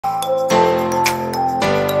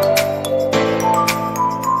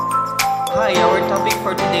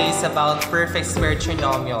for today is about perfect square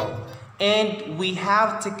trinomial, and we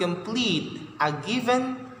have to complete a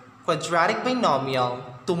given quadratic binomial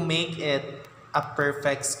to make it a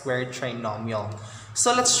perfect square trinomial.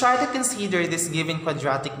 So let's try to consider this given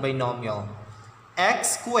quadratic binomial.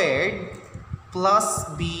 X squared plus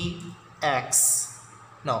x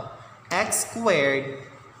squared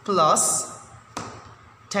plus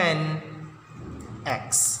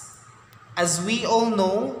 10x. As we all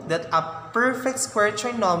know that a perfect square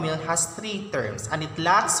trinomial has three terms and it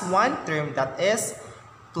lacks one term, that is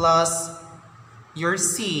plus your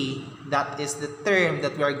c, that is the term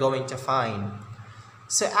that we are going to find.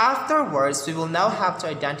 So afterwards, we will now have to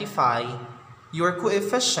identify your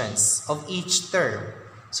coefficients of each term.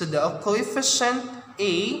 So the coefficient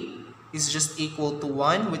a is just equal to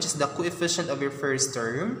 1, which is the coefficient of your first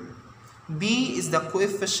term. B is the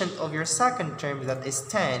coefficient of your second term, that is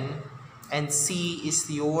 10. And c is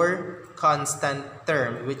your constant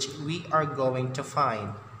term, which we are going to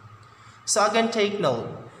find. So again, take note,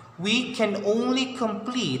 we can only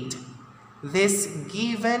complete this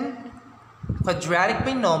given quadratic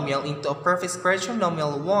binomial into a perfect square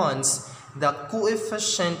trinomial once the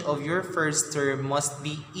coefficient of your first term must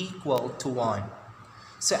be equal to 1.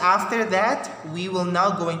 So after that, we will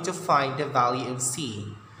now going to find the value of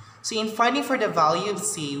c. So in finding for the value of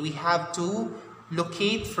c, we have to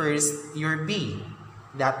locate first your b,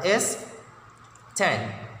 that is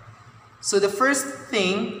 10. So the first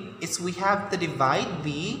thing is we have to divide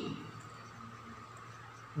b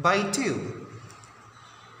by 2.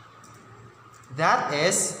 That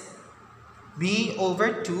is b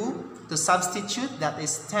over 2. To substitute, that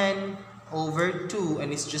is 10 over 2,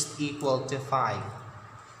 and it's just equal to 5.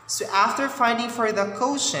 So after finding for the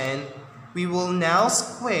quotient, we will now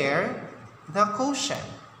square the quotient.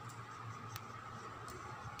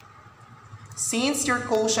 Since your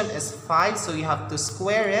quotient is 5, so you have to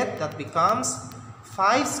square it. That becomes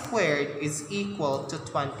 5 squared is equal to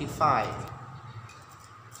 25.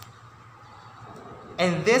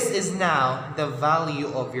 And this is now the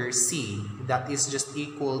value of your c. That is just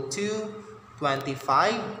equal to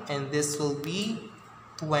 25, and this will be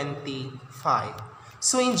 25.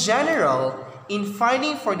 So in general, in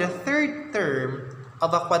finding for the third term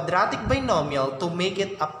of a quadratic binomial to make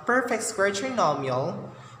it a perfect square trinomial,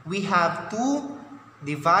 we have to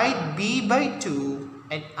divide b by 2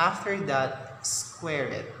 and after that square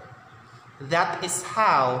it. That is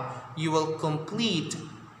how you will complete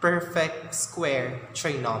perfect square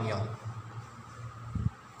trinomial.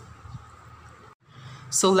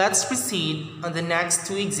 So let's proceed on the next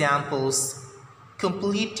two examples,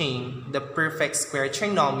 completing the perfect square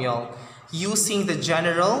trinomial using the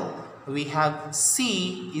general. We have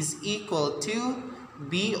c is equal to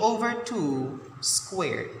b over 2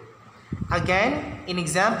 squared. Again, in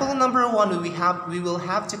example number 1, we will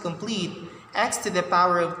have to complete x to the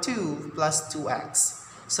power of 2 plus 2x.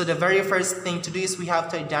 So the very first thing to do is we have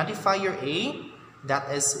to identify your a, that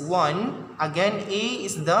is 1. Again, a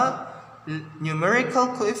is the numerical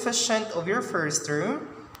coefficient of your first term.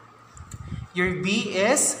 Your b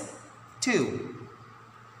is 2.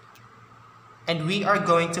 And we are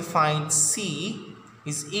going to find c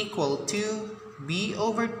is equal to b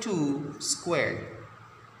over 2 squared.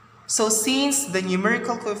 So since the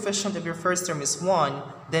numerical coefficient of your first term is 1,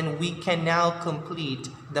 then we can now complete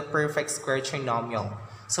the perfect square trinomial.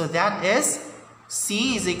 So that is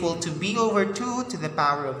c is equal to b over 2 to the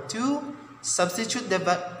power of 2. Substitute the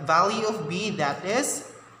value of b, that is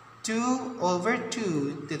 2 over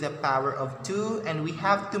 2 to the power of 2. And we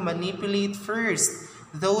have to manipulate first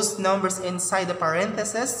those numbers inside the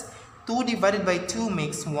parentheses. 2 divided by 2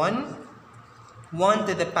 makes 1. 1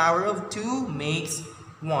 to the power of 2 makes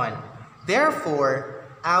 1. Therefore,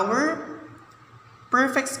 our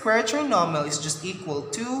perfect square trinomial is just equal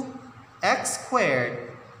to x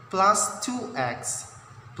squared plus 2x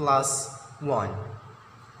plus 1.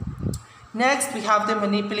 Next, we have to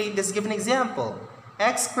manipulate this given example.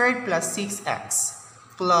 X squared plus 6x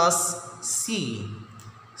plus c.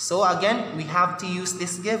 So again, we have to use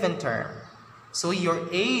this given term. So your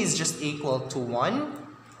a is just equal to 1.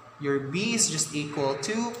 Your b is just equal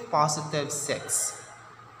to positive 6.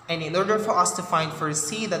 And in order for us to find for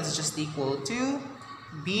c, that is just equal to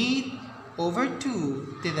b over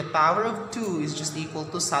 2 to the power of 2 is just equal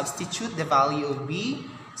to, substitute the value of b,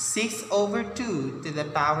 6 over 2 to the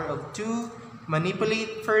power of 2.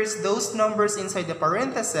 Manipulate first those numbers inside the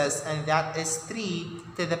parentheses, and that is 3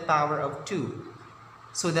 to the power of 2.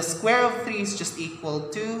 So the square of 3 is just equal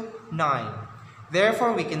to 9.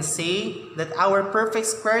 Therefore, we can say that our perfect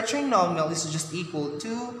square trinomial is just equal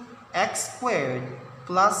to x squared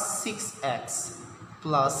plus 6x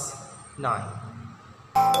plus 9.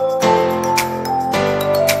 you.